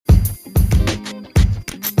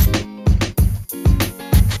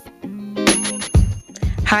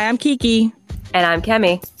Hi, I'm Kiki. And I'm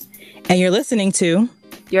Kemi. And you're listening to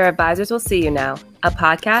Your Advisors Will See You Now, a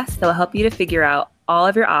podcast that will help you to figure out all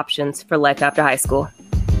of your options for life after high school.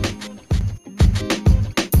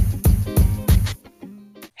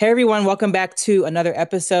 Hey, everyone. Welcome back to another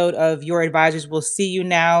episode of Your Advisors Will See You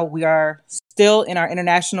Now. We are still in our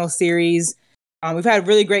international series. We've had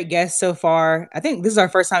really great guests so far. I think this is our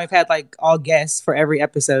first time we've had all guests for every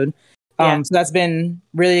episode. So that's been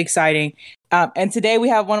really exciting. And today we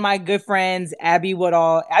have one of my good friends, Abby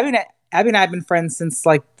Woodall. Abby and I have been friends since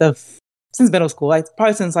since middle school,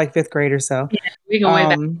 probably since fifth grade or so. Yeah, we go way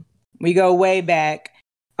back. We go way back.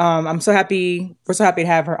 We're so happy to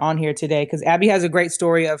have her on here today because Abby has a great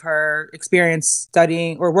story of her experience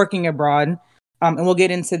studying or working abroad. And we'll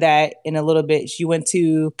get into that in a little bit. She went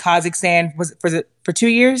to Kazakhstan. Was it for 2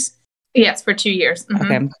 years? Yes, for 2 years.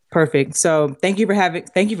 Mm-hmm. Okay, perfect. So thank you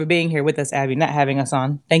for being here with us, Abby. Not having us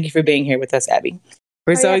on. Thank you for being here with us, Abby.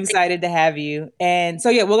 We're so excited to have you. And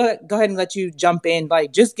so we'll go ahead and let you jump in.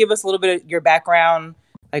 Just give us a little bit of your background,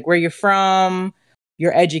 where you're from,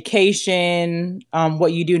 your education,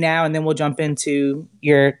 what you do now, and then we'll jump into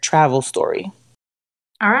your travel story.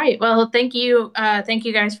 All right. Well, thank you. Thank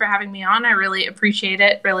you guys for having me on. I really appreciate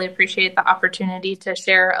it. Really appreciate the opportunity to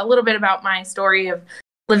share a little bit about my story of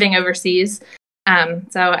living overseas.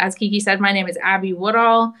 So as Kiki said, my name is Abby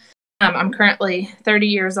Woodall. I'm currently 30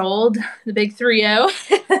 years old, the big 3-0.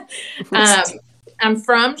 I'm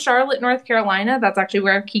from Charlotte, North Carolina. That's actually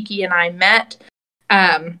where Kiki and I met.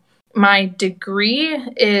 My degree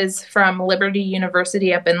is from Liberty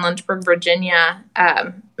University up in Lynchburg, Virginia.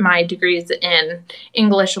 My degree is in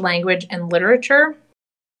English language and literature.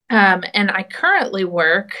 And I currently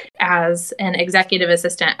work as an executive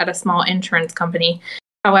assistant at a small insurance company.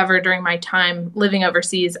 However, during my time living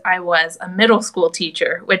overseas, I was a middle school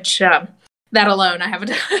teacher, which that alone, I have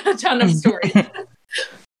a ton of stories.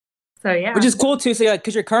 So, yeah. Which is cool, too. So,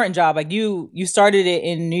 because your current job, you started it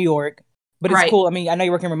in New York, but it's cool. I mean, I know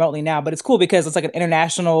you're working remotely now, but it's cool because it's an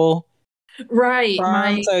international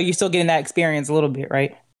firm, so you're still getting that experience a little bit,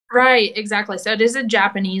 right? Right, exactly. So it is a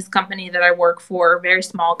Japanese company that I work for, a very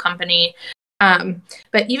small company.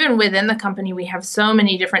 But even within the company, we have so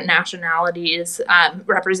many different nationalities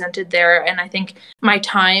represented there. And I think my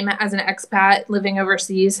time as an expat living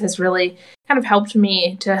overseas has really kind of helped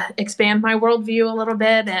me to expand my worldview a little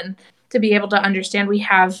bit and to be able to understand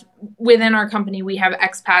within our company, we have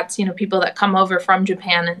expats, people that come over from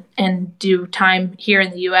Japan and do time here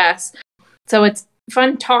in the US. So it's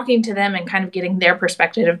fun talking to them and kind of getting their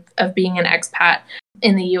perspective of being an expat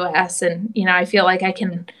in the US. And, I feel like I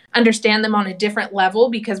can understand them on a different level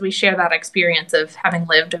because we share that experience of having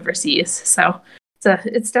lived overseas. So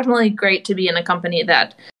it's definitely great to be in a company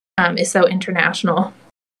that is so international.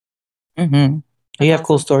 Mm-hmm. You have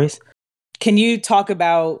cool stories. Can you talk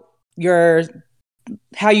about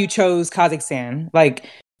how you chose Kazakhstan?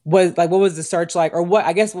 What was the search like? Or what,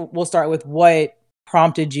 I guess we'll start with what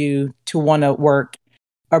prompted you to want to work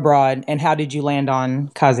abroad and how did you land on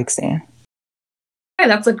Kazakhstan? Okay,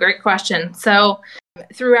 that's a great question. So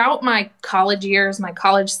throughout my college years, my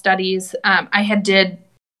college studies, I had done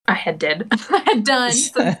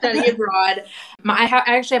some study abroad. I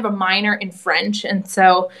actually have a minor in French. And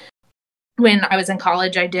so when I was in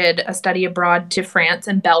college, I did a study abroad to France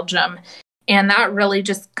and Belgium. And that really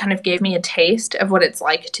just kind of gave me a taste of what it's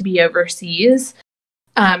like to be overseas.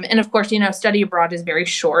 And of course, study abroad is very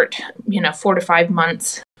short, 4 to 5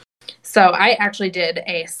 months. So I actually did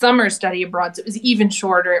a summer study abroad. So it was even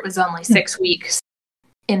shorter. It was only 6 weeks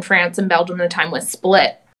in France and Belgium. The time was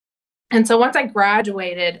split. And so once I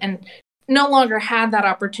graduated and no longer had that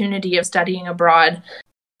opportunity of studying abroad,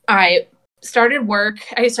 I started work.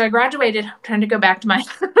 I graduated. I'm trying to go back to my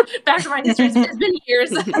history. It's been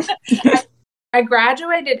years. I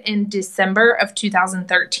graduated in December of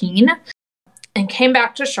 2013 and came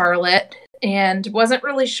back to Charlotte and wasn't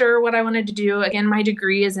really sure what I wanted to do. Again, my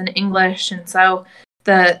degree is in English, and so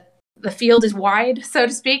the field is wide, so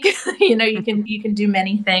to speak. You can do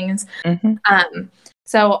many things. Mm-hmm.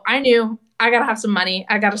 So I knew I got to have some money.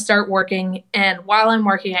 I got to start working, and while I'm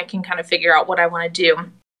working, I can kind of figure out what I want to do.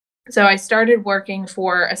 So I started working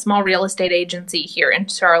for a small real estate agency here in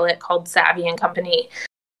Charlotte called Savvy and Company.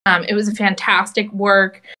 It was a fantastic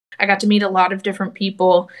work. I got to meet a lot of different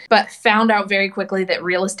people, but found out very quickly that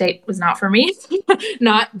real estate was not for me.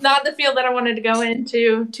 not the field that I wanted to go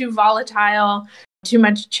into. Too volatile, too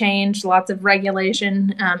much change, lots of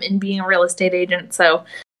regulation in being a real estate agent. So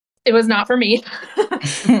it was not for me.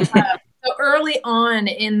 So early on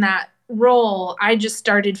in that role, I just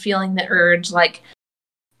started feeling the urge,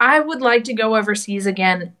 I would like to go overseas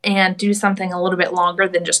again and do something a little bit longer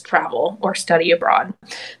than just travel or study abroad.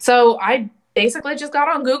 So I basically just got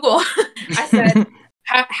on Google. I said,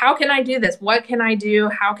 how can I do this? What can I do?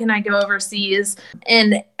 How can I go overseas?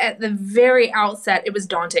 And at the very outset, it was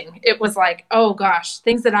daunting. It was like, oh gosh,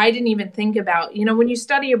 things that I didn't even think about. You know, when you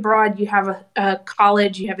study abroad, you have a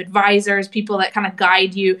college, you have advisors, people that kind of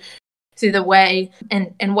guide you through the way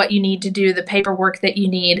and what you need to do, the paperwork that you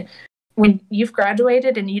need. When you've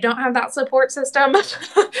graduated and you don't have that support system,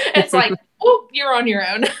 it's like, oh, you're on your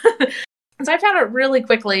own. So I found out really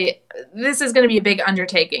quickly, this is going to be a big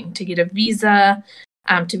undertaking to get a visa,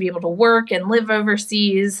 to be able to work and live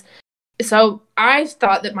overseas. So I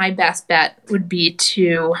thought that my best bet would be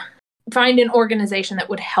to find an organization that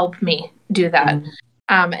would help me do that.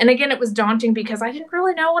 And again, it was daunting because I didn't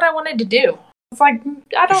really know what I wanted to do. It's like,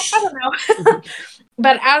 I don't know.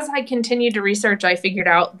 But as I continued to research, I figured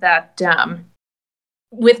out that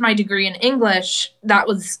with my degree in English, that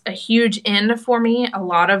was a huge in for me. A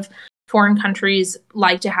lot of foreign countries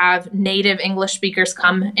like to have native English speakers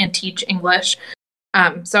come and teach English.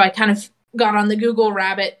 So I kind of got on the Google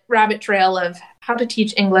rabbit trail of how to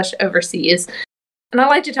teach English overseas. And I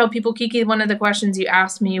like to tell people, Kiki, one of the questions you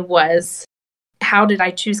asked me was, how did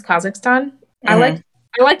I choose Kazakhstan? Mm-hmm.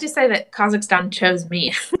 I like to say that Kazakhstan chose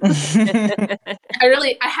me.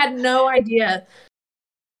 I had no idea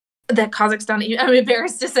that Kazakhstan, I'm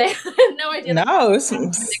embarrassed to say, I had no idea that Kazakhstan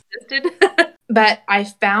existed. But I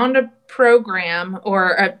found a program,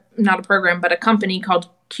 not a program, but a company called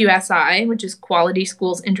QSI, which is Quality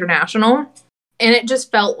Schools International. And it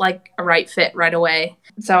just felt like a right fit right away.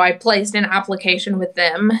 So I placed an application with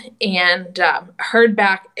them and heard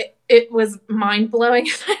back. It was mind-blowing.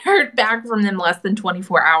 I heard back from them less than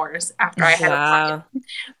 24 hours after I had applied.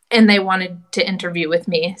 And they wanted to interview with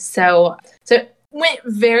me. So it went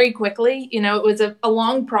very quickly. You know, it was a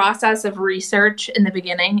long process of research in the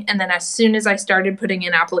beginning. And then as soon as I started putting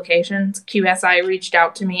in applications, QSI reached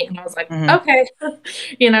out to me and I was like, okay,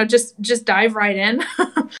 just dive right in.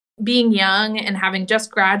 Being young and having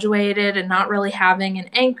just graduated and not really having an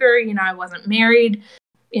anchor, I wasn't married.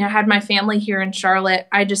 I had my family here in Charlotte.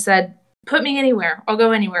 I just said, put me anywhere. I'll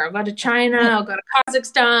go anywhere. I'll go to China. I'll go to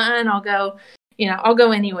Kazakhstan. I'll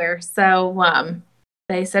go anywhere. So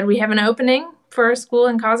they said, we have an opening for a school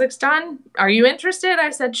in Kazakhstan. Are you interested?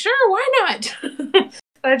 I said, sure, why not?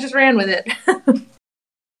 I just ran with it.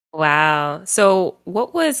 Wow. So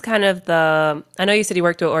what was kind of I know you said you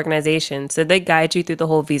worked with an organization, so they guide you through the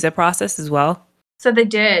whole visa process as well? So they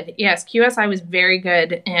did. Yes. QSI was very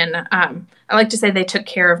good. And I like to say they took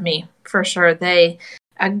care of me for sure. They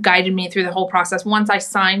guided me through the whole process. Once I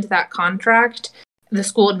signed that contract, the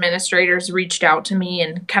school administrators reached out to me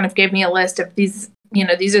and kind of gave me a list of these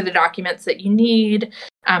are the documents that you need.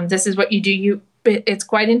 This is what you do. It's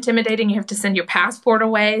quite intimidating. You have to send your passport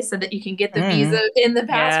away so that you can get the visa in the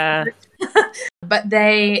passport. Yeah. But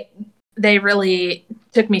they really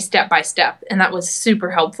took me step by step, and that was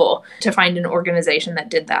super helpful to find an organization that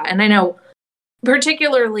did that. And I know,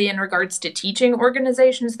 particularly in regards to teaching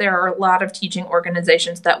organizations, there are a lot of teaching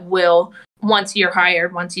organizations that will, once you're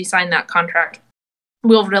hired, once you sign that contract,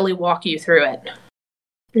 will really walk you through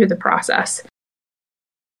the process.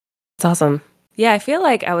 That's awesome. Yeah, I feel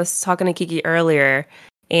like I was talking to Kiki earlier,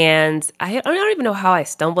 and I don't even know how I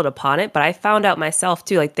stumbled upon it, but I found out myself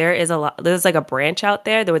too. Like there's like a branch out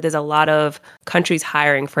there where there's a lot of countries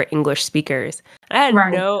hiring for English speakers. I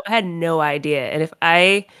had no idea. And if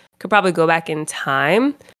I could probably go back in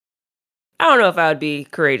time, I don't know if I would be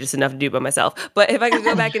courageous enough to do it by myself, but if I could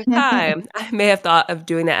go back in time, I may have thought of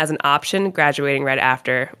doing that as an option, graduating right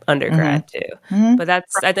after undergrad too. Mm-hmm. But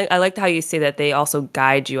I liked how you say that they also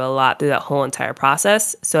guide you a lot through that whole entire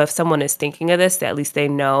process. So if someone is thinking of this, at least they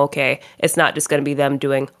know, okay, it's not just going to be them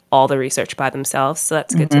doing all the research by themselves. So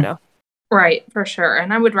that's good to know. Right, for sure.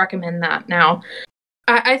 And I would recommend that. Now,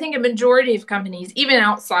 I think a majority of companies, even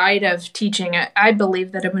outside of teaching, I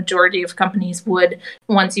believe that a majority of companies would,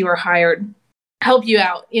 once you are hired, help you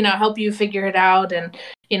out, help you figure it out. And,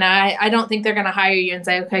 I don't think they're going to hire you and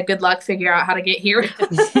say, okay, good luck, figure out how to get here.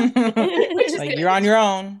 Like you're on your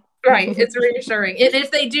own. Right. It's reassuring. And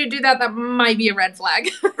if they do that, that might be a red flag.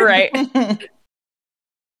 Right.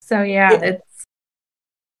 So, yeah, it's.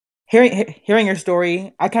 Hearing your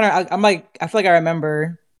story, I feel like I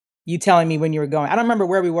remember you telling me when you were going. I don't remember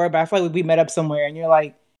where we were, but I feel like we met up somewhere and you're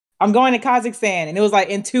like, I'm going to Kazakhstan. And it was like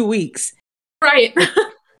in 2 weeks. Right.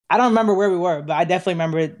 I don't remember where we were, but I definitely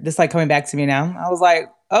remember this like coming back to me now. I was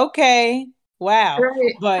like, okay, wow.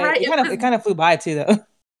 Right. But it kind of flew by too though.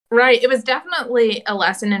 Right. It was definitely a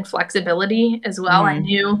lesson in flexibility as well. I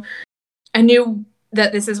knew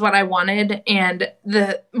that this is what I wanted. And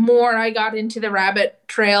the more I got into the rabbit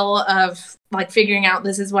trail of like figuring out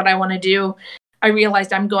this is what I want to do, I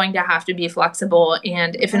realized I'm going to have to be flexible.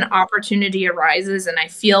 And if an opportunity arises and I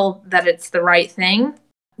feel that it's the right thing,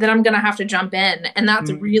 then I'm going to have to jump in. And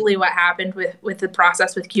that's really what happened with the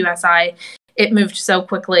process with QSI. It moved so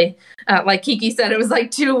quickly. Like Kiki said, it was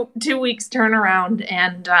like two weeks turnaround,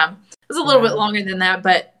 and it was a little bit longer than that,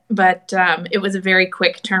 but it was a very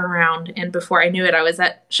quick turnaround. And before I knew it, I was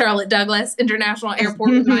at Charlotte Douglas International Airport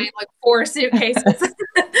with my like 4 suitcases.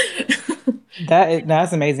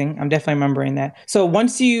 That's amazing. I'm definitely remembering that. So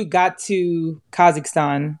once you got to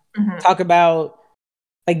Kazakhstan, talk about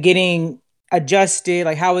like getting adjusted.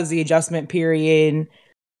 Like, how was the adjustment period?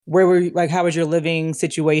 Where were you, like, how was your living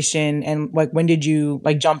situation? And like, when did you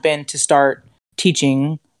like jump in to start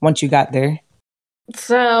teaching once you got there?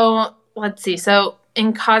 So let's see. So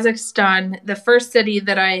in Kazakhstan, the first city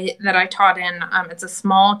that I taught in, it's a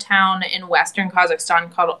small town in western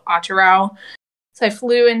Kazakhstan called Atyrau. So I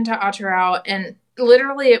flew into Atyrau, and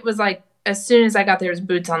literally it was like as soon as I got there, it was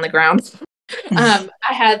boots on the ground. I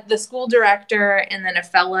had the school director and then a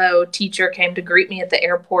fellow teacher came to greet me at the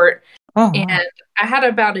airport. And I had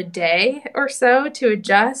about a day or so to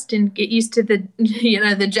adjust and get used to the,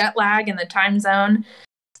 the jet lag and the time zone.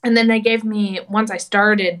 And then they gave me, once I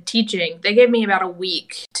started teaching, they gave me about a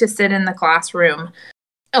week to sit in the classroom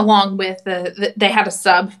along with they had a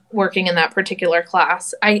sub working in that particular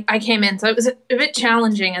class. I came in, so it was a bit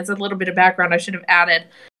challenging. As a little bit of background I should have added.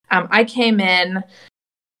 I came in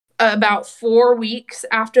about 4 weeks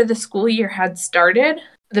after the school year had started.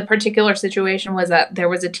 The particular situation was that there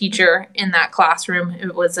was a teacher in that classroom.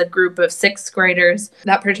 It was a group of 6th graders.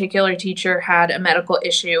 That particular teacher had a medical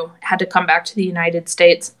issue, had to come back to the United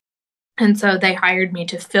States. And so they hired me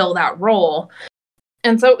to fill that role.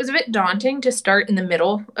 And so it was a bit daunting to start in the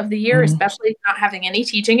middle of the year, especially not having any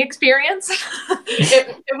teaching experience.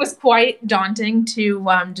 It was quite daunting to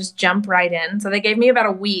just jump right in. So they gave me about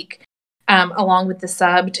a week along with the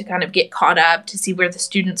sub to kind of get caught up, to see where the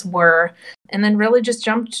students were, and then really just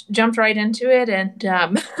jumped right into it. And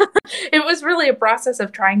it was really a process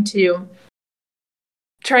of trying to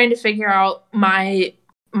figure out my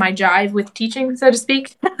jive with teaching, so to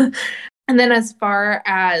speak. And then as far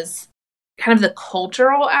as kind of the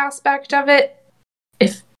cultural aspect of it,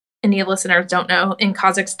 if any listeners don't know, in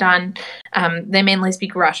Kazakhstan, they mainly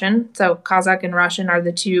speak Russian. So Kazakh and Russian are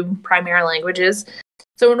the 2 primary languages.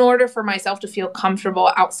 So in order for myself to feel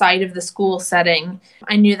comfortable outside of the school setting,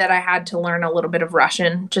 I knew that I had to learn a little bit of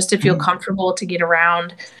Russian just to feel comfortable to get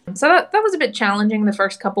around. So that was a bit challenging the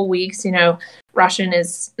first couple weeks. Russian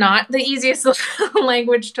is not the easiest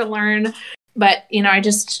language to learn, but,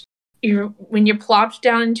 when you're plopped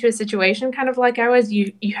down into a situation kind of like I was,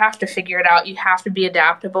 you have to figure it out. You have to be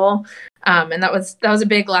adaptable. And that was a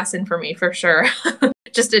big lesson for me, for sure.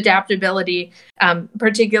 Just adaptability,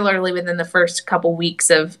 particularly within the first couple weeks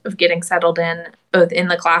of getting settled in, both in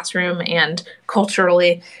the classroom and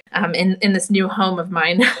culturally in this new home of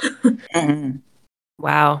mine.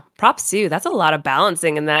 Wow. Props to you. That's a lot of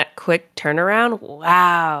balancing in that quick turnaround.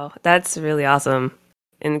 Wow. That's really awesome.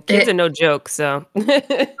 And kids are no joke, so.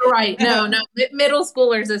 Right. No. Middle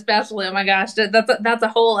schoolers especially. Oh my gosh. That's a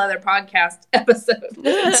whole other podcast episode.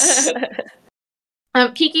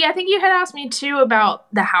 Kiki, I think you had asked me too about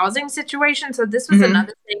the housing situation. So this was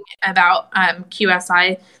another thing about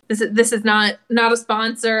QSI. This is not a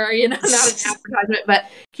sponsor, not an advertisement, but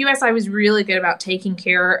QSI was really good about taking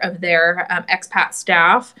care of their expat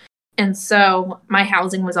staff. And so my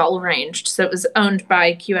housing was all arranged. So it was owned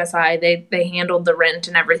by QSI. They handled the rent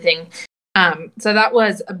and everything. So that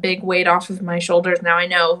was a big weight off of my shoulders. Now I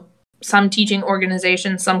know some teaching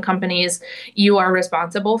organizations, some companies, you are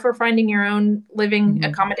responsible for finding your own living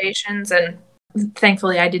accommodations. And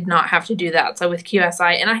thankfully I did not have to do that. So with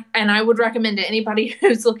QSI, and I would recommend to anybody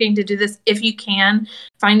who's looking to do this, if you can,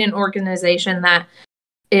 find an organization that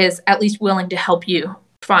is at least willing to help you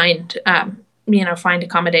find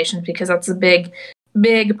accommodations, because that's a big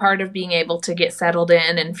part of being able to get settled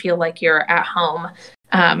in and feel like you're at home,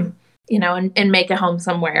 and make a home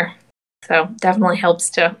somewhere. So definitely helps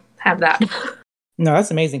to have that. No,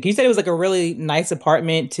 that's amazing. You said it was like a really nice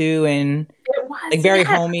apartment too, and it was like very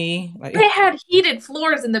homey. Like, they had heated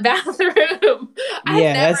floors in the bathroom. I've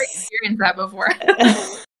never experienced that before.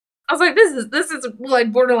 I was like, this is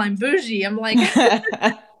like borderline bougie. I'm like,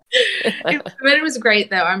 but it was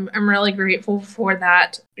great though. I'm really grateful for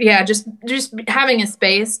that. Yeah, just having a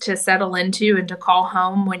space to settle into and to call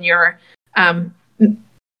home when you're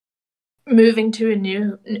moving to a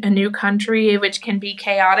new country, which can be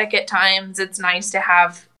chaotic at times. It's nice to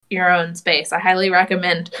have your own space. I highly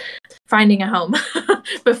recommend finding a home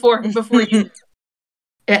before you.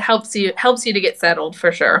 It helps you to get settled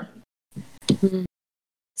for sure.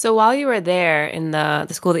 So while you were there in the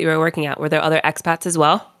school that you were working at, were there other expats as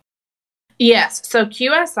well? Yes. So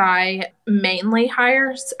QSI mainly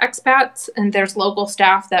hires expats, and there's local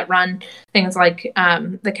staff that run things like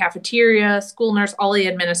the cafeteria, school nurse, all the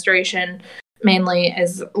administration mainly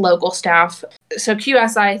is local staff. So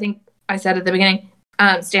QSI, I think I said at the beginning,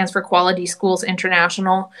 stands for Quality Schools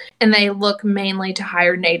International, and they look mainly to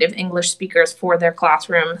hire native English speakers for their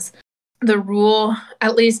classrooms. The rule,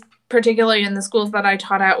 at least particularly in the schools that I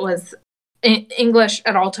taught at, was English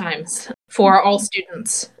at all times for all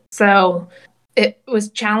students. So it was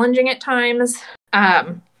challenging at times,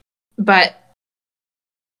 but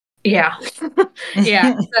yeah,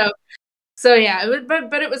 yeah. So yeah,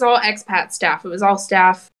 but it was all expat staff. It was all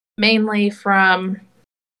staff mainly from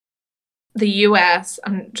the U.S.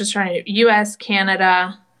 I'm just trying to U.S.,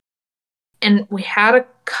 Canada, and we had a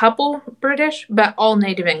couple British, but all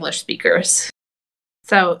native English speakers.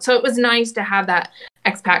 So it was nice to have that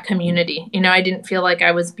expat community. I didn't feel like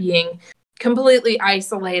I was being completely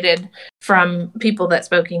isolated from people that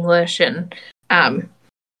spoke English, and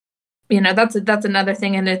that's another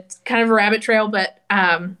thing, and it's kind of a rabbit trail, but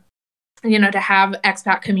to have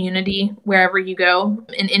expat community wherever you go,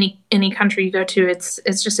 in any country you go to, it's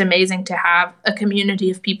just amazing to have a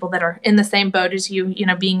community of people that are in the same boat as you,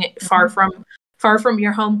 being far from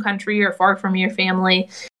your home country or far from your family.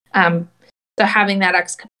 So having that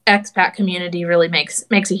expat community really makes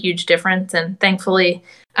a huge difference. And thankfully,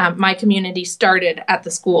 my community started at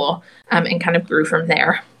the school and kind of grew from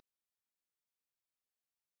there.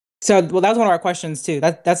 So, well, that was one of our questions too.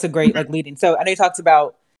 That's a great leading. So I know you talked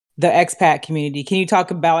about the expat community. Can you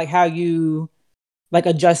talk about how you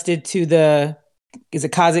adjusted to the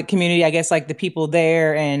Kazakh community? I guess the people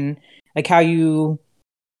there, and how you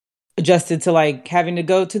adjusted to having to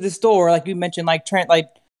go to the store, like you mentioned,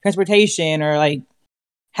 transportation, or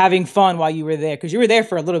having fun while you were there, because you were there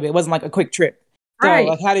for a little bit. It wasn't a quick trip. So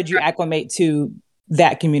right. How did you acclimate to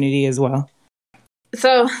that community as well?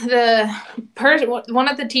 So one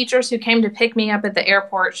of the teachers who came to pick me up at the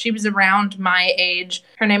airport, she was around my age.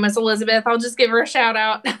 Her name was Elizabeth. I'll just give her a shout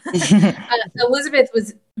out. Elizabeth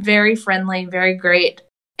was very friendly, very great.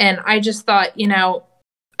 And I just thought,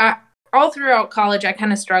 all throughout college, I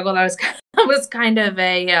kind of struggled. I was kind of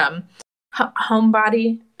a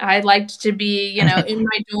homebody. I liked to be, in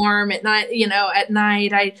my dorm at night, at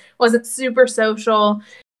night. I wasn't super social.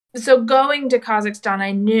 So going to Kazakhstan,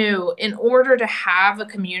 I knew in order to have a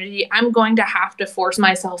community, I'm going to have to force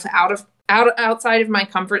myself outside of my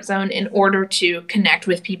comfort zone in order to connect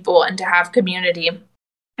with people and to have community.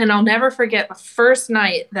 And I'll never forget the first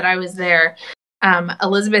night that I was there.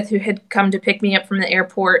 Elizabeth, who had come to pick me up from the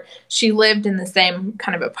airport, she lived in the same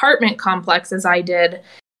kind of apartment complex as I did.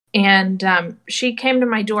 And she came to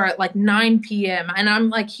my door at 9 p.m. And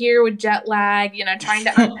I'm here with jet lag, trying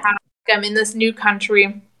to unpack. I'm in this new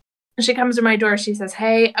country. She comes to my door. She says,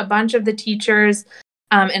 "Hey, a bunch of the teachers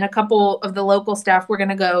and a couple of the local staff, we're going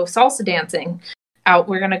to go salsa dancing out.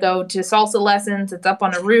 We're going to go to salsa lessons. It's up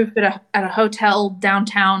on a roof at a hotel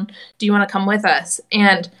downtown. Do you want to come with us?"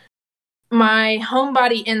 And my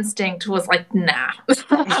homebody instinct was nah,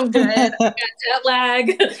 I'm good. I got jet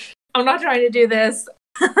lag. I'm not trying to do this.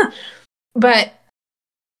 But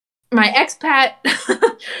my expat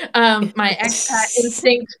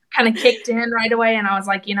instinct kind of kicked in right away, and I was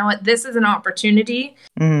like, you know what, this is an opportunity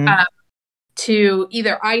to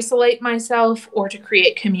either isolate myself or to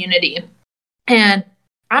create community. And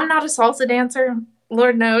I'm not a salsa dancer,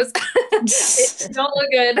 Lord knows. It don't look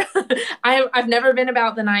good. I've never been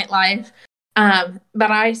about the nightlife,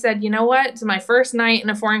 but I said, you know what, it's my first night in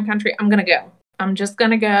a foreign country. I'm gonna go. I'm just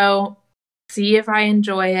gonna go see if I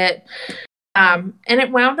enjoy it. And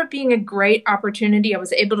it wound up being a great opportunity. I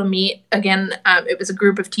was able to meet, again, it was a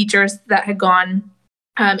group of teachers that had gone,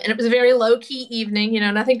 and it was a very low-key evening,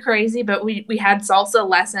 nothing crazy, but we had salsa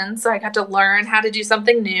lessons, so I got to learn how to do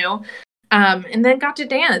something new, and then got to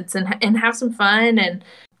dance and have some fun and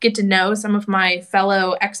get to know some of my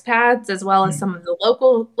fellow expats as well as some of the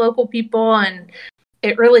local people, and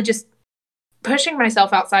it really just pushing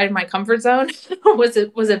myself outside of my comfort zone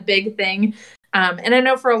was a big thing. And I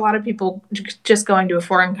know for a lot of people, just going to a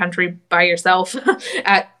foreign country by yourself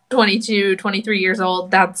at 22, 23 years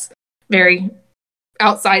old, that's very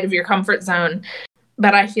outside of your comfort zone.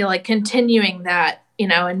 But I feel like continuing that,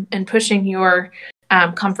 and pushing your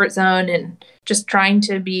comfort zone and just trying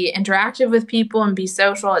to be interactive with people and be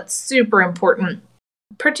social, it's super important,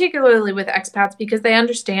 particularly with expats, because they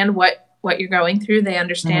understand what what you're going through. They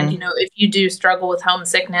understand, if you do struggle with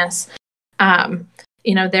homesickness,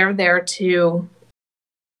 they're there to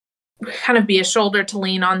kind of be a shoulder to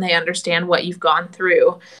lean on. They understand what you've gone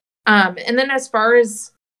through. And then as far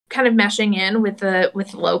as kind of meshing in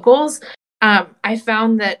with locals, I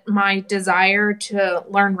found that my desire to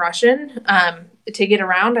learn Russian, to get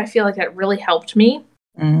around, I feel like that really helped me.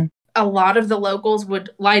 Mm-hmm. A lot of the locals would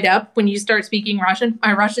light up when you start speaking Russian.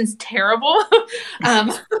 My Russian's terrible.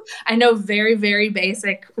 I know very, very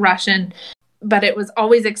basic Russian, but it was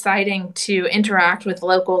always exciting to interact with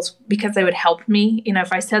locals because they would help me.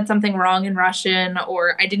 If I said something wrong in Russian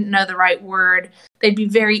or I didn't know the right word, they'd be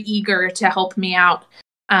very eager to help me out.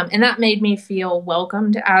 And that made me feel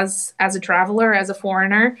welcomed as a traveler, as a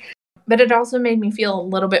foreigner. But it also made me feel a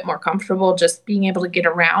little bit more comfortable just being able to get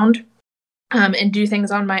around and do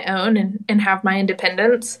things on my own and have my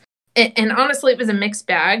independence. And honestly, it was a mixed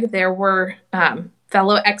bag. There were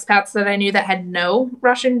fellow expats that I knew that had no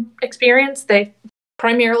Russian experience. They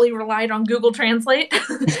primarily relied on Google Translate,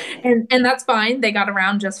 and that's fine. They got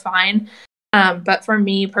around just fine. But for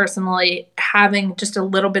me personally, having just a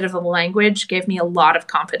little bit of the language gave me a lot of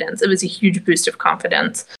confidence. It was a huge boost of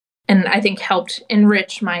confidence, and I think helped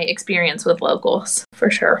enrich my experience with locals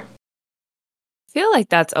for sure. I feel like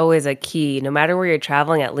that's always a key, no matter where you're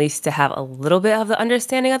traveling, at least to have a little bit of the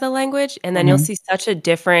understanding of the language. And then you'll see such a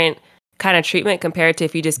different kind of treatment compared to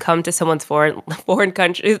if you just come to someone's foreign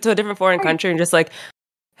country, to a different foreign country and just like,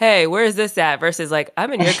 hey, where is this at? Versus like,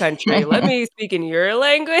 I'm in your country. Let me speak in your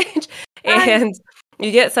language. And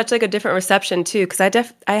you get such like a different reception too. Because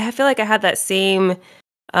I feel like I had that same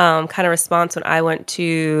kind of response when I went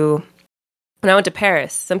to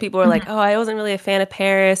Paris. Some people were like, oh, I wasn't really a fan of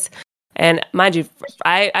Paris. And mind you,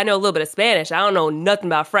 I know a little bit of Spanish. I don't know nothing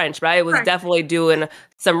about French, but I was definitely doing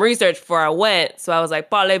some research before I went. So I was like,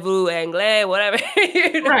 parlez-vous anglais, whatever.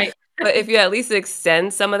 Right. But if you at least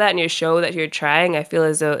extend some of that and you show that you're trying, I feel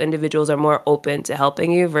as though individuals are more open to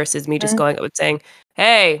helping you versus me just going up and saying,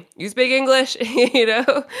 hey, you speak English,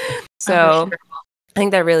 So I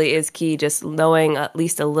think that really is key. Just knowing at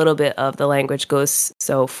least a little bit of the language goes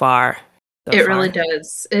so far. It really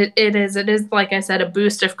does. It is, like I said, a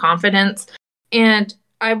boost of confidence. And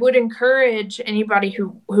I would encourage anybody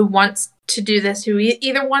who wants to do this, who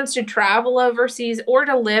either wants to travel overseas or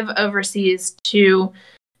to live overseas, to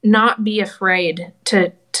not be afraid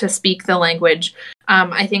to speak the language.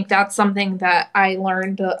 I think that's something that I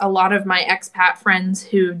learned. A lot of my expat friends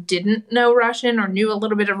who didn't know Russian or knew a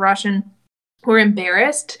little bit of Russian were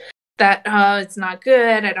embarrassed that it's not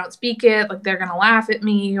good, I don't speak it, like they're going to laugh at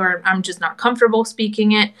me, or I'm just not comfortable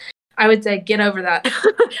speaking it. I would say get over that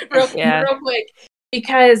real quick,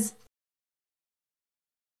 because,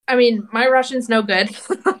 I mean, my Russian's no good.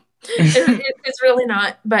 It's really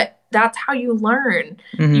not, but that's how you learn.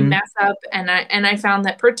 Mm-hmm. You mess up, and I found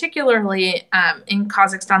that particularly in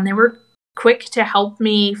Kazakhstan, they were quick to help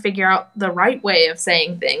me figure out the right way of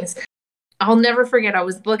saying things. I'll never forget, I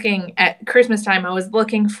was looking at Christmas time, I was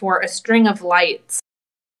looking for a string of lights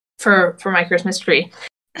for my Christmas tree.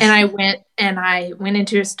 And I went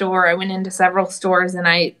into a store, I went into several stores, and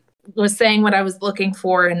I was saying what I was looking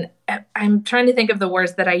for. And I'm trying to think of the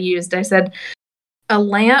words that I used. I said, a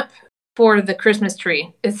lamp for the Christmas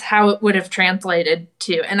tree is how it would have translated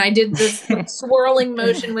to. And I did this swirling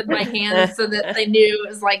motion with my hands so that they knew it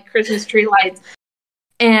was like Christmas tree lights.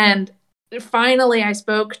 And finally, I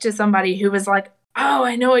spoke to somebody who was like, oh,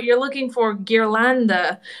 I know what you're looking for,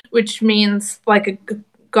 guirlanda, which means like a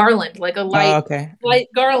garland, like a light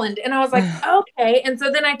garland. And I was like, okay. And so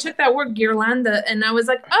then I took that word guirlanda and I was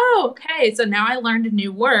like, oh, okay. So now I learned a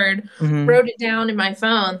new word, wrote it down in my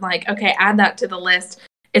phone, like, okay, add that to the list.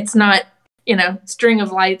 It's not, string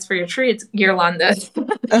of lights for your tree, it's guirlanda.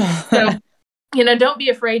 So, don't be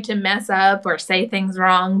afraid to mess up or say things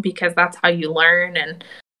wrong, because that's how you learn. And,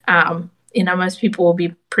 most people will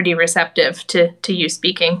be pretty receptive to you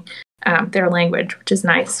speaking their language, which is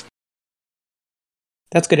nice.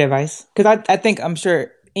 That's good advice. Because I'm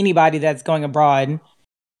sure anybody that's going abroad,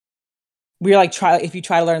 we're like, if you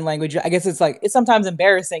try to learn language, I guess it's sometimes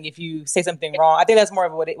embarrassing if you say something wrong. I think that's more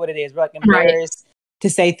of what it is. We're like embarrassed to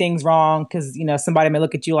say things wrong because, somebody may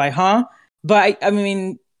look at you like, huh? But I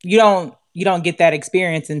mean, you don't get that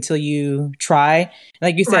experience until you try.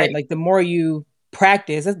 Like you said, like the more you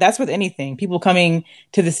practice, that's with anything. People coming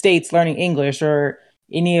to the States learning English, or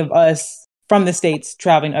any of us from the States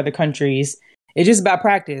traveling to other countries, it's just about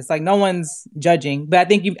practice. Like no one's judging. But I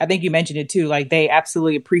think you mentioned it too. Like they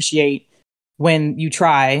absolutely appreciate when you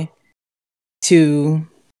try to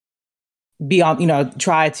be on,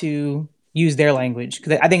 try to use their language,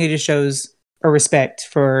 because I think it just shows a respect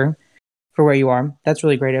for where you are. That's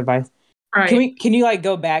really great advice. Right. Can you like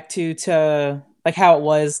go back to like how it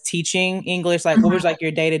was teaching English? Like what was like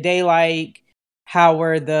your day-to-day like? How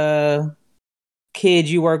were the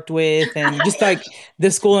kids you worked with and just like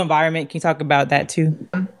the school environment? Can you talk about that too?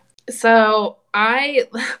 So I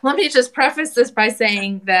let me just preface this by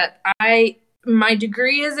saying that my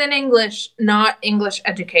degree is in English, not English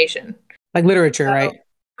education. Like literature, So, right?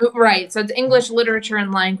 right. So it's English literature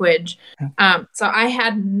and language. So I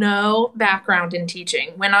had no background in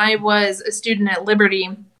teaching. When I was a student at Liberty,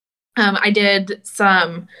 I did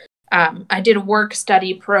I did a work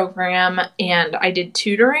study program and I did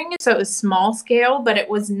tutoring. So it was small scale, but it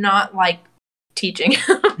was not like teaching.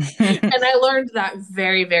 And I learned that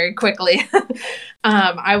very, very quickly.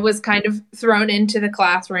 I was kind of thrown into the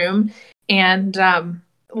classroom and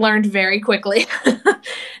learned very quickly.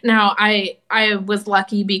 Now, I was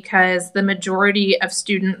lucky because the majority of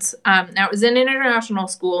students, now it was an international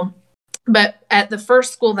school, but at the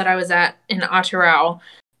first school that I was at in Aotearoa,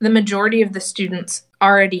 the majority of the students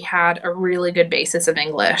already had a really good basis of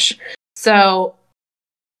English. So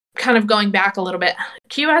kind of going back a little bit,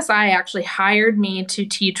 QSI actually hired me to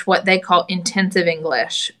teach what they call intensive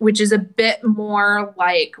English, which is a bit more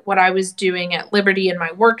like what I was doing at Liberty in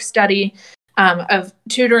my work study, of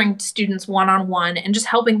tutoring students one-on-one and just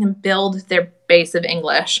helping them build their base of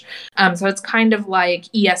English. So it's kind of like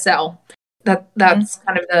ESL. That's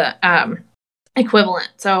kind of the equivalent.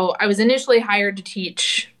 So I was initially hired to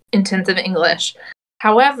teach intensive English.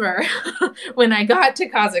 However, when I got to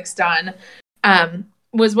Kazakhstan,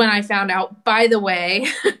 was when I found out, by the way,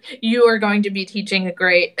 you are going to be teaching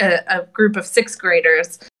a group of sixth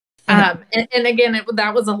graders. And again,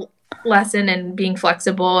 that was a lesson in being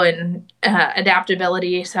flexible and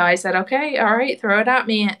adaptability. So I said, okay, all right, throw it at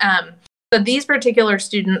me. But these particular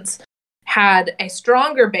students had a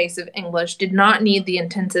stronger base of English, did not need the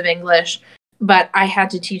intensive English, but I had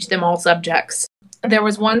to teach them all subjects. There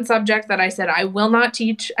was one subject that I said, I will not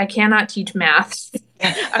teach. I cannot teach math.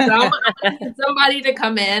 I'm going to get somebody to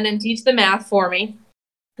come in and teach the math for me.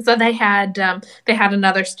 So they had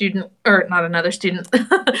another student, or not another student,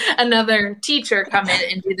 another teacher come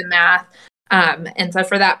in and do the math. And so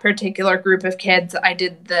for that particular group of kids, I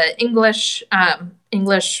did the English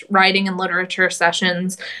writing and literature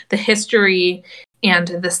sessions, the history, and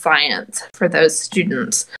the science for those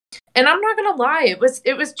students. And I'm not going to lie,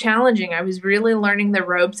 it was challenging. I was really learning the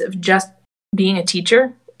ropes of just being a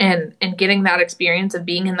teacher and getting that experience of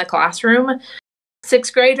being in the classroom.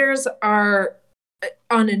 Sixth graders are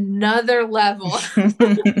on another level.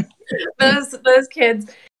 those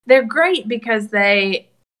kids, they're great because they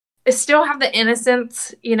still have the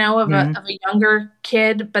innocence, of a younger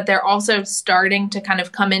kid, but they're also starting to kind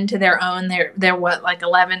of come into their own. They're what, like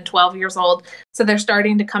 11, 12 years old. So they're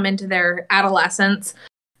starting to come into their adolescence.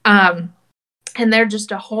 And they're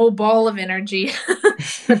just a whole ball of energy.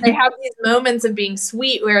 But they have these moments of being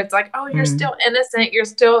sweet where it's like, oh, you're still innocent. You're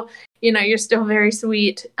still, you're still very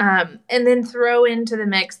sweet. And then throw into the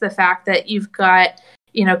mix the fact that you've got,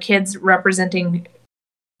 kids representing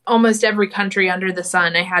almost every country under the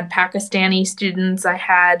sun. I had Pakistani students. I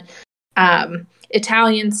had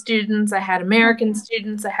Italian students. I had American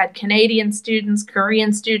students. I had Canadian students,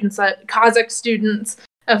 Korean students, Kazakh students,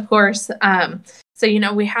 of course. So,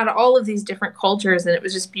 we had all of these different cultures, and it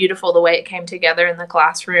was just beautiful the way it came together in the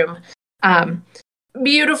classroom.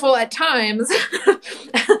 Beautiful at times.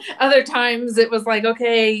 Other times it was like,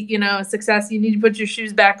 okay, success, you need to put your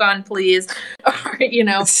shoes back on, please. Or,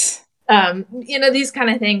 these kind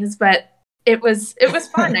of things. But it was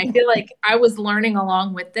fun. I feel like I was learning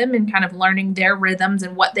along with them and kind of learning their rhythms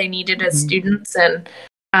and what they needed as students. And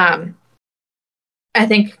I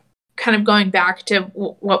think kind of going back to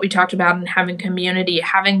what we talked about and having community,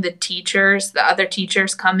 having the other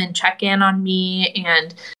teachers come and check in on me.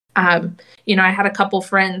 And, I had a couple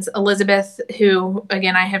friends, Elizabeth, who,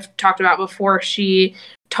 again, I have talked about before. She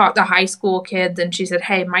taught the high school kids, and she said,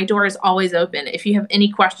 hey, my door is always open. If you have any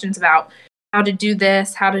questions about how to do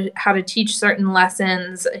this, how to teach certain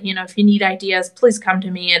lessons, if you need ideas, please come to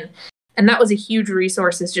me. And that was a huge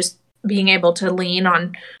resource, is just being able to lean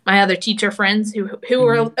on my other teacher friends who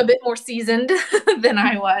were a bit more seasoned than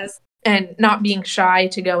I was, and not being shy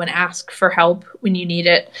to go and ask for help when you need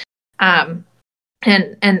it.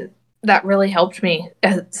 And that really helped me,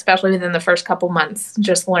 especially within the first couple months,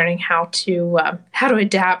 just learning how to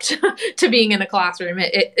adapt to being in a classroom.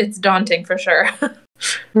 It's daunting for sure.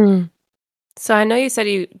 So I know you said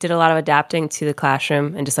you did a lot of adapting to the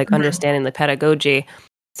classroom and just like understanding the pedagogy.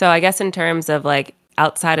 So I guess in terms of like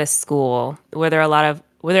outside of school, were there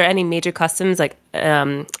any major customs, like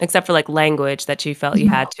except for like language, that you felt you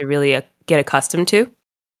had to really get accustomed to?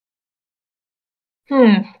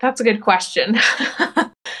 That's a good question.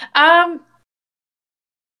 um,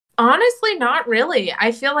 Honestly, not really.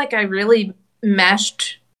 I feel like I really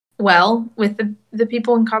meshed well with the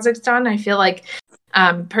people in Kazakhstan. I feel like,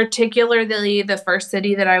 particularly the first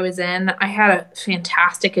city that I was in, I had a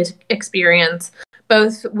fantastic experience,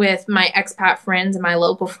 both with my expat friends and my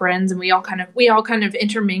local friends, and we all kind of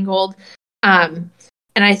intermingled. And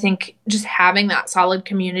I think just having that solid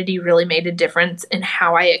community really made a difference in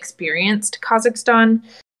how I experienced Kazakhstan.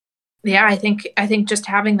 Yeah, I think just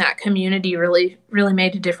having that community really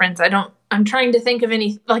made a difference. I'm trying to think of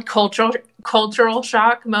any like cultural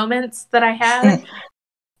shock moments that I had.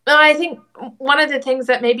 No, I think one of the things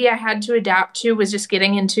that maybe I had to adapt to was just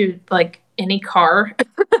getting into like any car.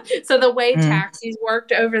 So the way taxis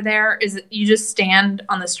worked over there is that you just stand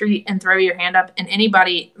on the street and throw your hand up, and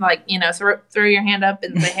anybody like, throw your hand up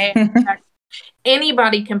and say, "Hey,"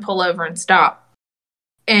 anybody can pull over and stop.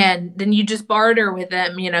 And then you just barter with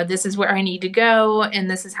them, this is where I need to go and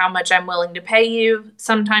this is how much I'm willing to pay you.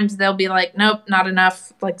 Sometimes they'll be like, nope, not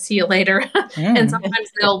enough, like, see you later. And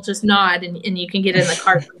sometimes they'll just nod and you can get in the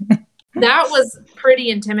car. That was pretty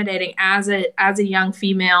intimidating as a young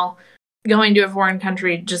female going to a foreign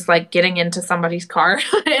country, just like getting into somebody's car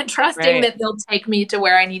and trusting that they'll take me to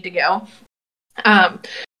where I need to go.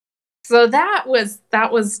 So that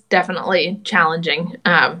was definitely challenging.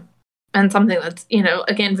 And something that's,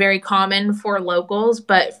 again, very common for locals,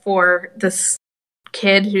 but for this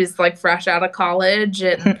kid who's like fresh out of college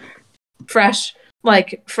and fresh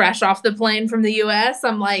off the plane from the US,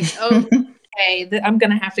 I'm like, oh, okay, I'm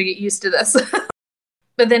going to have to get used to this.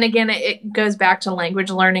 But then again, it goes back to language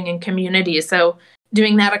learning and community. So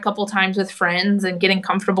doing that a couple times with friends and getting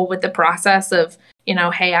comfortable with the process of,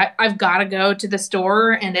 hey, I've got to go to the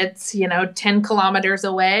store and it's, 10 kilometers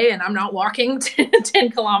away and I'm not walking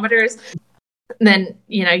 10 kilometers. Then,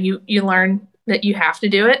 you learn that you have to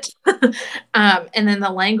do it. And then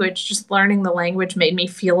the language, just learning the language made me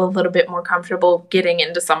feel a little bit more comfortable getting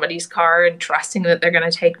into somebody's car and trusting that they're going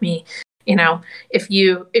to take me. If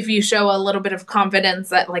you show a little bit of confidence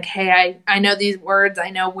that like, hey, I know these words, I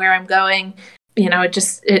know where I'm going,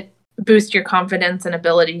 it boosts your confidence and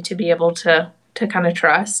ability to be able to kind of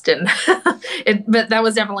trust. And but that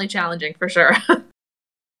was definitely challenging for sure.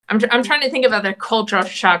 I'm trying to think of other cultural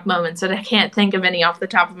shock moments, but I can't think of any off the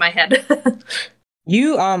top of my head.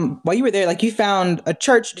 You, while you were there, like you found a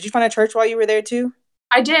church. Did you find a church while you were there too?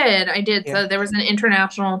 I did. Yeah. So there was an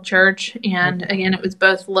international church, and again, it was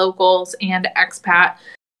both locals and expat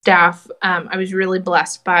staff. I was really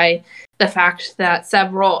blessed by the fact that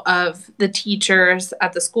several of the teachers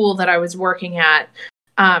at the school that I was working at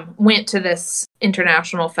went to this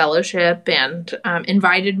international fellowship and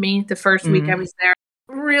invited me the first week I was there.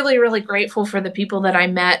 Really, really grateful for the people that I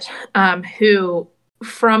met who,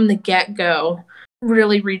 from the get-go,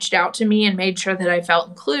 really reached out to me and made sure that I felt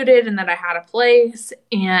included and that I had a place.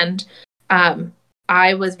 And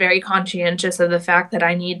I was very conscientious of the fact that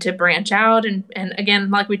I need to branch out. And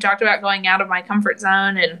again, like we talked about, going out of my comfort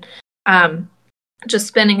zone and just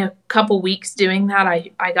spending a couple weeks doing that,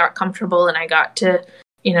 I got comfortable and I got to,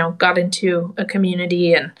 got into a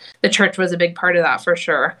community, and the church was a big part of that for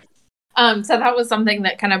sure. So that was something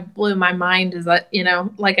that kind of blew my mind, is that,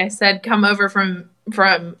 like I said, come over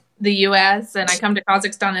from the US and I come to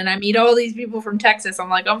Kazakhstan and I meet all these people from Texas.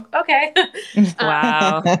 I'm like, oh, okay.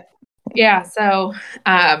 Wow. Yeah. So,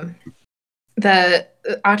 the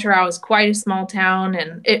Atyrau is quite a small town,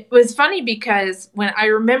 and it was funny because when I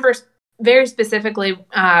remember very specifically,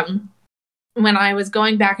 when I was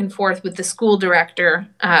going back and forth with the school director,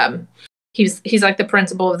 he's like the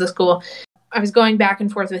principal of the school. I was going back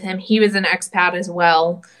and forth with him. He was an expat as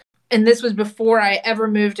well. And this was before I ever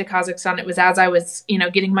moved to Kazakhstan. It was as I was,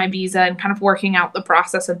 getting my visa and kind of working out the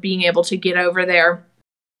process of being able to get over there.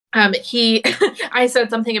 I said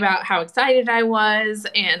something about how excited I was,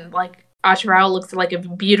 and like, Atyrau looks like a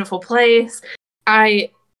beautiful place.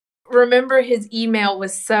 I remember his email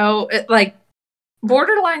was so like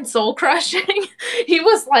borderline soul crushing. He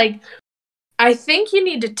was like, I think you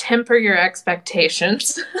need to temper your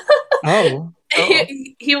expectations. Oh.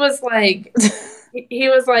 He was like,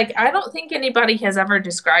 I don't think anybody has ever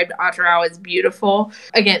described Atyrau as beautiful.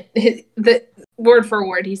 Again, the word for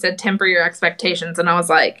word, he said, temper your expectations. And I was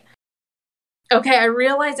like, okay, I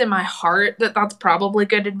realize in my heart that that's probably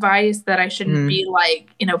good advice, that I shouldn't be like,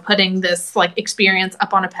 putting this like experience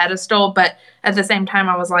up on a pedestal. But at the same time,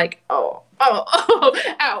 I was like, oh,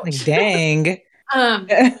 ouch. Like, dang.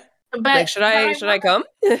 But like, should I come?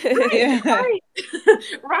 Right.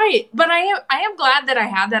 Right. But I am glad that I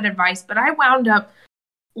had that advice. But I wound up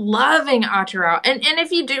loving Otterow. And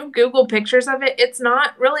if you do Google pictures of it, it's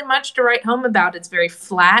not really much to write home about. It's very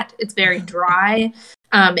flat. It's very dry.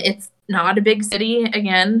 It's not a big city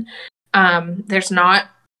again. There's not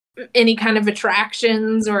any kind of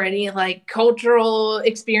attractions or any like cultural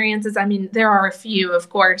experiences. I mean, there are a few, of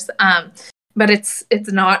course, but it's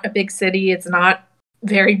not a big city. It's not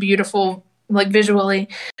very beautiful, like visually.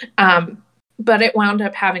 But it wound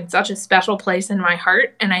up having such a special place in my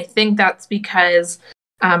heart. And I think that's because,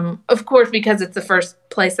 of course, because it's the first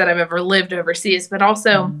place that I've ever lived overseas, but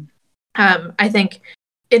also I think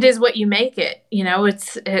it is what you make it. You know,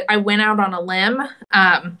 I went out on a limb.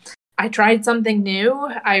 I tried something new.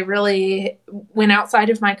 I really went outside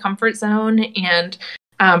of my comfort zone and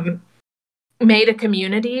made a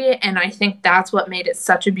community. And I think that's what made it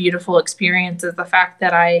such a beautiful experience, is the fact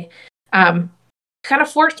that I kind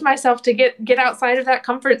of forced myself to get outside of that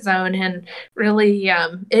comfort zone. And really,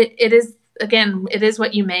 it is, again, it is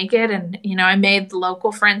what you make it. And, you know, I made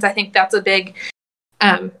local friends. I think that's a big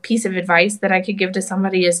piece of advice that I could give to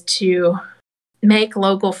somebody, is to make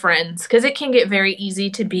local friends, because it can get very easy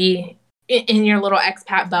to be in your little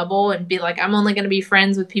expat bubble and be like, I'm only going to be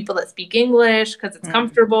friends with people that speak English because it's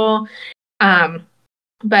comfortable.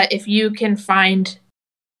 But if you can find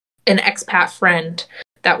an expat friend,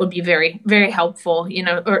 that would be very, very helpful, you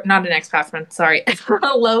know, or not an expat friend, sorry,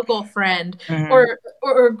 a local friend, or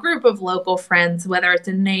a group of local friends, whether it's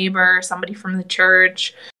a neighbor, somebody from the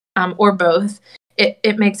church, or both.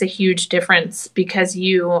 It makes a huge difference, because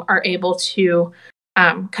you are able to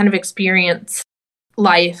kind of experience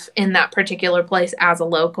life in that particular place as a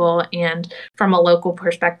local. And from a local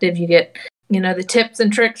perspective, you get, you know, the tips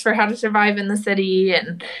and tricks for how to survive in the city.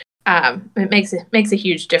 And it makes a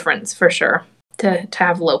huge difference for sure to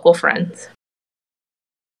have local friends.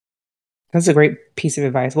 That's a great piece of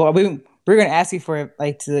advice. Well, we're going to ask you for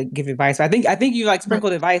like to give advice. But I think you like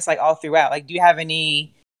sprinkled advice like all throughout. Like, do you have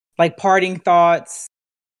any like parting thoughts,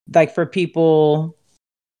 like for people,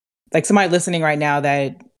 like somebody listening right now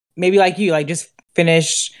that maybe like you, like just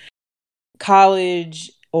finished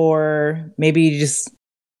college, or maybe just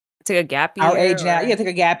take a gap year, our age now? Yeah, take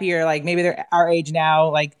a gap year. Like maybe they're our age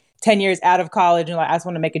now, like 10 years out of college, and like, I just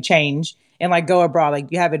want to make a change and like go abroad.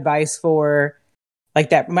 Like, you have advice for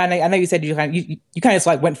like that? I know you said you kind of just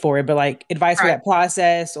like went for it, but like advice for that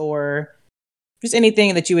process, or just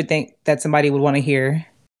anything that you would think that somebody would want to hear.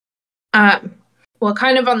 Well,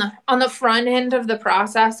 kind of on the front end of the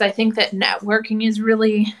process, I think that networking is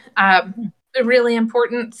really, really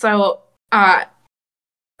important. So,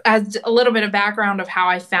 as a little bit of background of how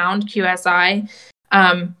I found QSI,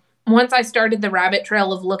 once I started the rabbit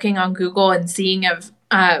trail of looking on Google and seeing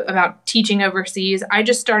about teaching overseas, I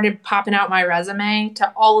just started popping out my resume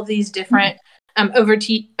to all of these different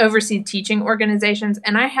overseas teaching organizations.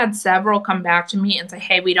 And I had several come back to me and say,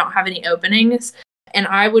 hey, we don't have any openings. And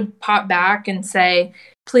I would pop back and say,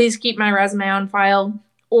 please keep my resume on file.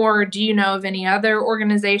 Or do you know of any other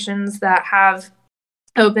organizations that have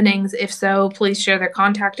openings? If so, please share their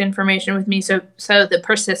contact information with me. So the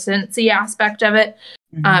persistency aspect of it.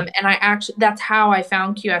 And that's how I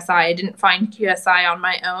found QSI. I didn't find QSI on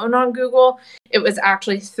my own on Google. It was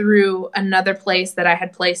actually through another place that I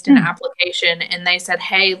had placed an application, and they said,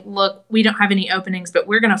 hey, look, we don't have any openings, but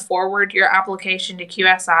we're going to forward your application to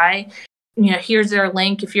QSI. You know, here's their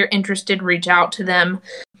link. If you're interested, reach out to them.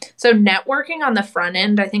 So networking on the front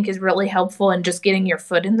end, I think, is really helpful in just getting your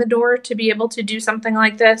foot in the door to be able to do something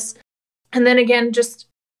like this. And then again, just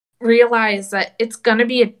realize that it's going to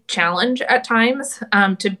be a challenge at times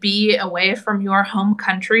to be away from your home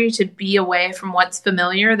country, to be away from what's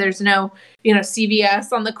familiar. There's no, you know,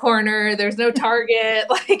 CVS on the corner. There's no Target.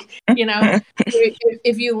 Like, you know,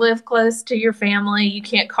 if you live close to your family, you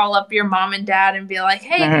can't call up your mom and dad and be like,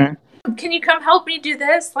 hey, can you come help me do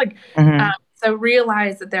this? Like, so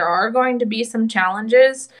realize that there are going to be some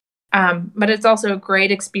challenges, but it's also a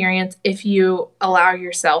great experience if you allow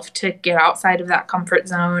yourself to get outside of that comfort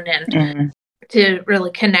zone and to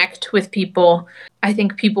really connect with people. I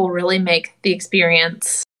think people really make the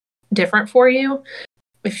experience different for you.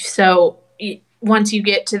 Once you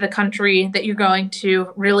get to the country that you're going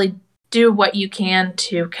to, really do what you can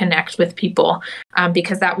to connect with people,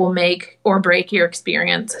 because that will make or break your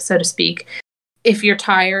experience, so to speak. If you're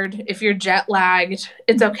tired, if you're jet lagged,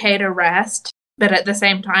 it's okay to rest, but at the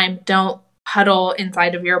same time, don't huddle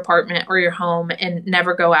inside of your apartment or your home and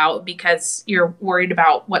never go out because you're worried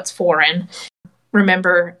about what's foreign.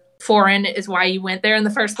 Remember, foreign is why you went there in the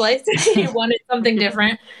first place. You wanted something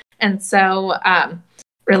different. And so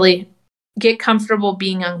really get comfortable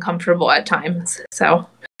being uncomfortable at times. So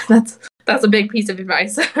that's a big piece of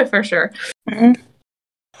advice for sure. Oh,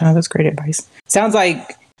 that's great advice. Sounds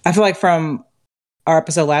like I feel like from our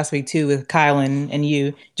episode last week too with Kylan and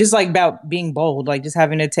you, just like about being bold, like just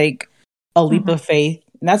having to take a leap of faith.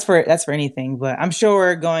 And that's for anything. But I'm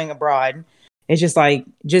sure going abroad, it's just like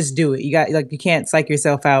just do it. You got like you can't psych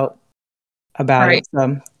yourself out about it.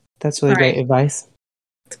 So that's really great advice.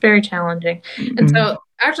 It's very challenging. And so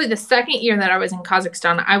actually the second year that I was in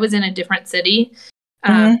Kazakhstan, I was in a different city.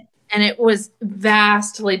 And it was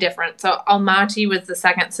vastly different. So Almaty was the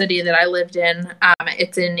second city that I lived in.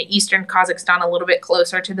 It's in eastern Kazakhstan, a little bit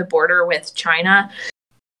closer to the border with China.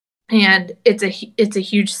 And it's a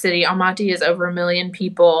huge city. Almaty is over 1 million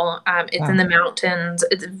people. It's in the mountains.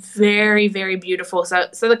 It's very, very beautiful. So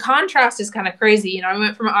the contrast is kind of crazy. You know, I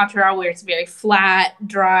went from Atyrau, where it's very flat,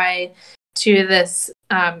 dry, to this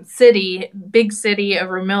big city,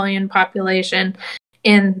 over 1 million population,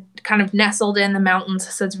 and kind of nestled in the mountains.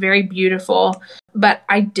 So it's very beautiful. But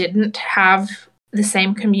I didn't have the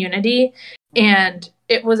same community, and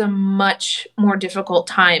it was a much more difficult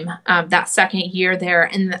time that second year there.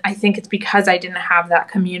 And I think it's because I didn't have that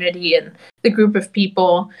community and the group of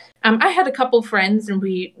people. I had a couple friends and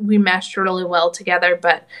we meshed really well together,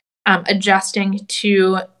 but adjusting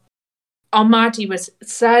to Almaty was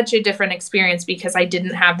such a different experience because I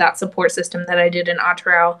didn't have that support system that I did in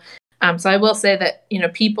Atyrau. So I will say that, you know,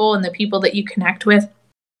 people and the people that you connect with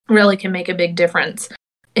really can make a big difference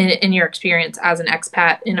in your experience as an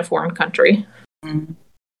expat in a foreign country.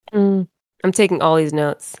 I'm taking all these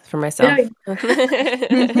notes for myself. Oh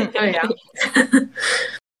yeah.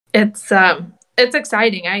 It's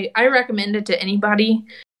exciting. I recommend it to anybody,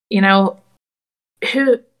 you know,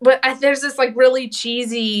 there's this like really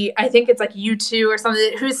cheesy, I think it's like U2 or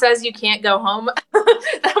something, who says you can't go home.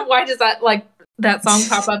 Why does that song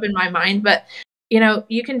pop up in my mind? But, you know,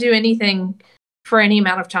 you can do anything for any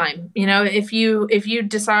amount of time. You know, if you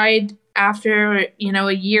decide after, you know,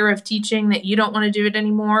 a year of teaching that you don't want to do it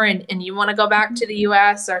anymore and you want to go back to the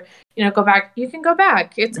US or, you know, go back, you can go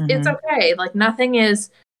back. It's okay. Like nothing is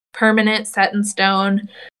permanent, set in stone.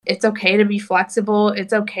 It's okay to be flexible.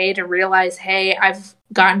 It's okay to realize, hey, I've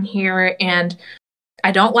gotten here and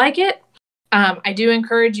I don't like it. I do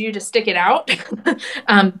encourage you to stick it out.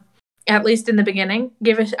 At least in the beginning,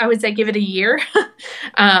 I would say give it a year.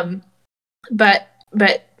 But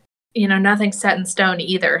you know, nothing's set in stone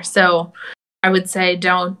either. So I would say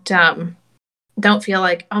don't feel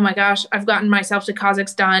like, oh my gosh, I've gotten myself to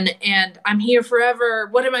Kazakhstan and I'm here forever.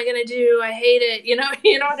 What am I going to do? I hate it. You know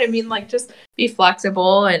what I mean? Like just be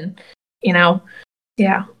flexible and, you know,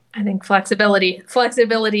 yeah, I think flexibility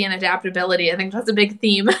and adaptability. I think that's a big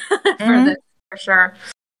theme for this, for sure.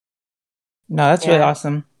 No, that's really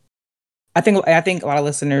awesome. I think a lot of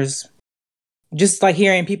listeners just like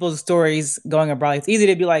hearing people's stories going abroad. It's easy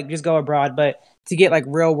to be like, just go abroad, but to get like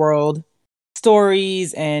real world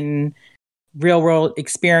stories and real world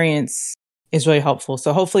experience is really helpful.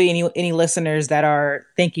 So hopefully any listeners that are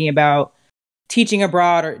thinking about teaching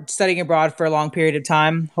abroad or studying abroad for a long period of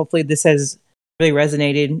time, hopefully this has really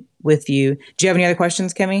resonated with you. Do you have any other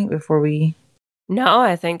questions, Kemi, before we... No,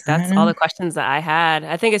 I think that's all the questions that I had.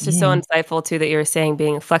 I think it's just so insightful, too, that you were saying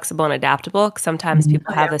being flexible and adaptable. Because sometimes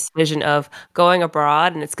people have this vision of going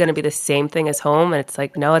abroad and it's going to be the same thing as home. And it's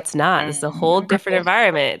like, no, it's not. It's a whole different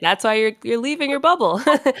environment. That's why you're leaving your bubble.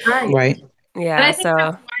 Right. Yeah. And I think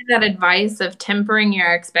that's why that advice of tempering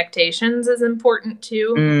your expectations is important,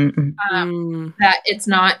 too. That it's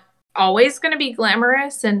not always going to be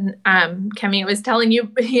glamorous. And Kemi was telling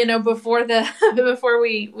you, you know, before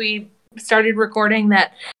we started recording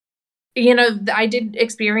that, you know, I did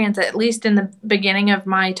experience, at least in the beginning of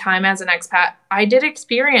my time as an expat, I did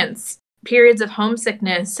experience periods of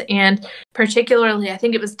homesickness. And particularly, I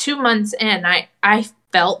think it was 2 months in, I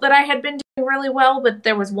felt that I had been doing really well, but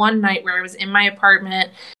there was one night where I was in my apartment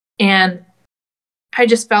and I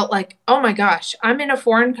just felt like, oh my gosh, I'm in a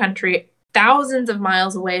foreign country, thousands of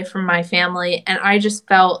miles away from my family. And I just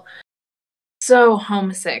felt so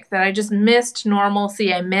homesick that I just missed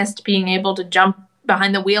normalcy. I missed being able to jump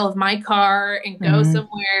behind the wheel of my car and go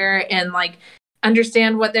somewhere and like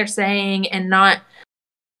understand what they're saying and not,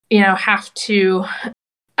 you know, have to,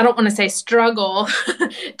 I don't want to say struggle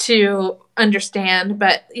to understand,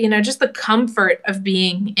 but, you know, just the comfort of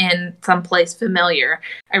being in someplace familiar.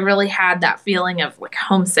 I really had that feeling of like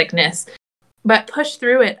homesickness, but push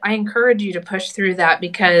through it. I encourage you to push through that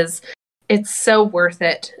because it's so worth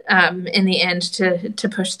it in the end to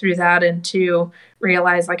push through that and to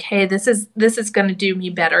realize like, hey, this is going to do me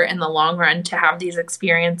better in the long run to have these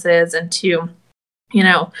experiences and to, you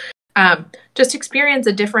know, just experience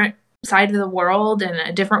a different side of the world and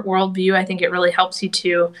a different worldview. I think it really helps you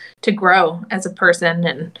to grow as a person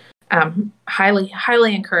and highly,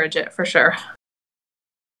 highly encourage it for sure.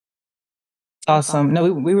 Awesome.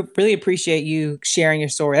 No, we really appreciate you sharing your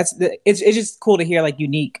story. It's just cool to hear like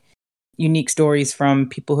unique stories from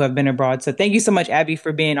people who have been abroad. So thank you so much, Abby,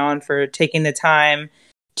 for being on, for taking the time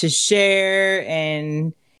to share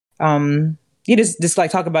and you just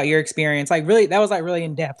like talk about your experience. Like really, that was like really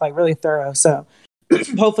in depth, like really thorough. So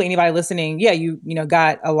hopefully anybody listening, yeah, you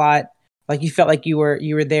got a lot, like you felt like you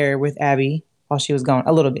were there with Abby while she was gone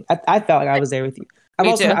a little bit. I felt like I was there with you.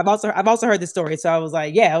 I've also heard the story, so I was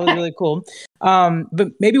like, yeah, it was really cool. But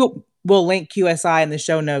maybe we'll link QSI in the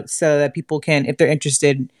show notes so that people can, if they're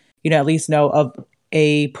interested, at least know of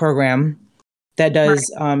a program that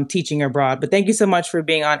does teaching abroad. But thank you so much for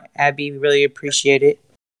being on, Abby. We really appreciate it.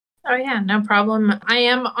 Oh yeah, no problem. I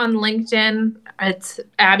am on LinkedIn. It's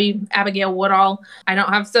Abigail Woodall. I don't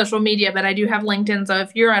have social media, but I do have LinkedIn. So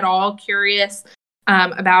if you're at all curious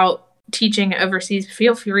about teaching overseas,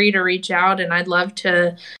 feel free to reach out, and I'd love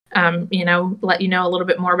to, let you know a little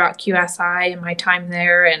bit more about QSI and my time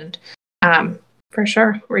there. And for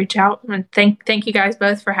sure, reach out. And thank you guys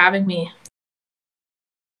both for having me.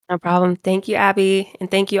 No problem. Thank you, Abby.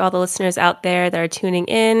 And thank you all the listeners out there that are tuning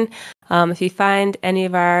in. If you find any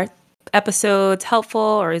of our episodes helpful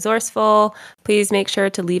or resourceful, please make sure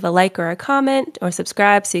to leave a like or a comment or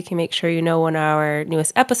subscribe so you can make sure you know when our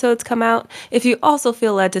newest episodes come out. If you also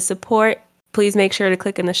feel led to support, please make sure to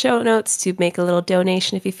click in the show notes to make a little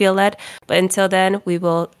donation if you feel led. But until then, we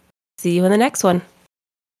will see you in the next one.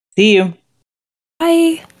 See you.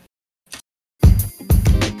 Bye.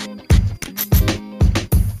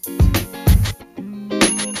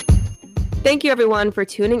 Thank you, everyone, for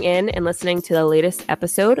tuning in and listening to the latest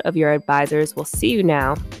episode of Your Advisors Will See You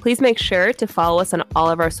Now. Please make sure to follow us on all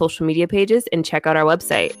of our social media pages and check out our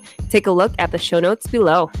website. Take a look at the show notes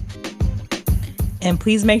below. And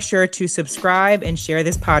please make sure to subscribe and share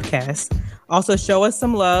this podcast. Also, show us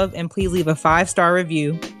some love and please leave a 5-star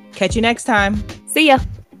review. Catch you next time. See ya.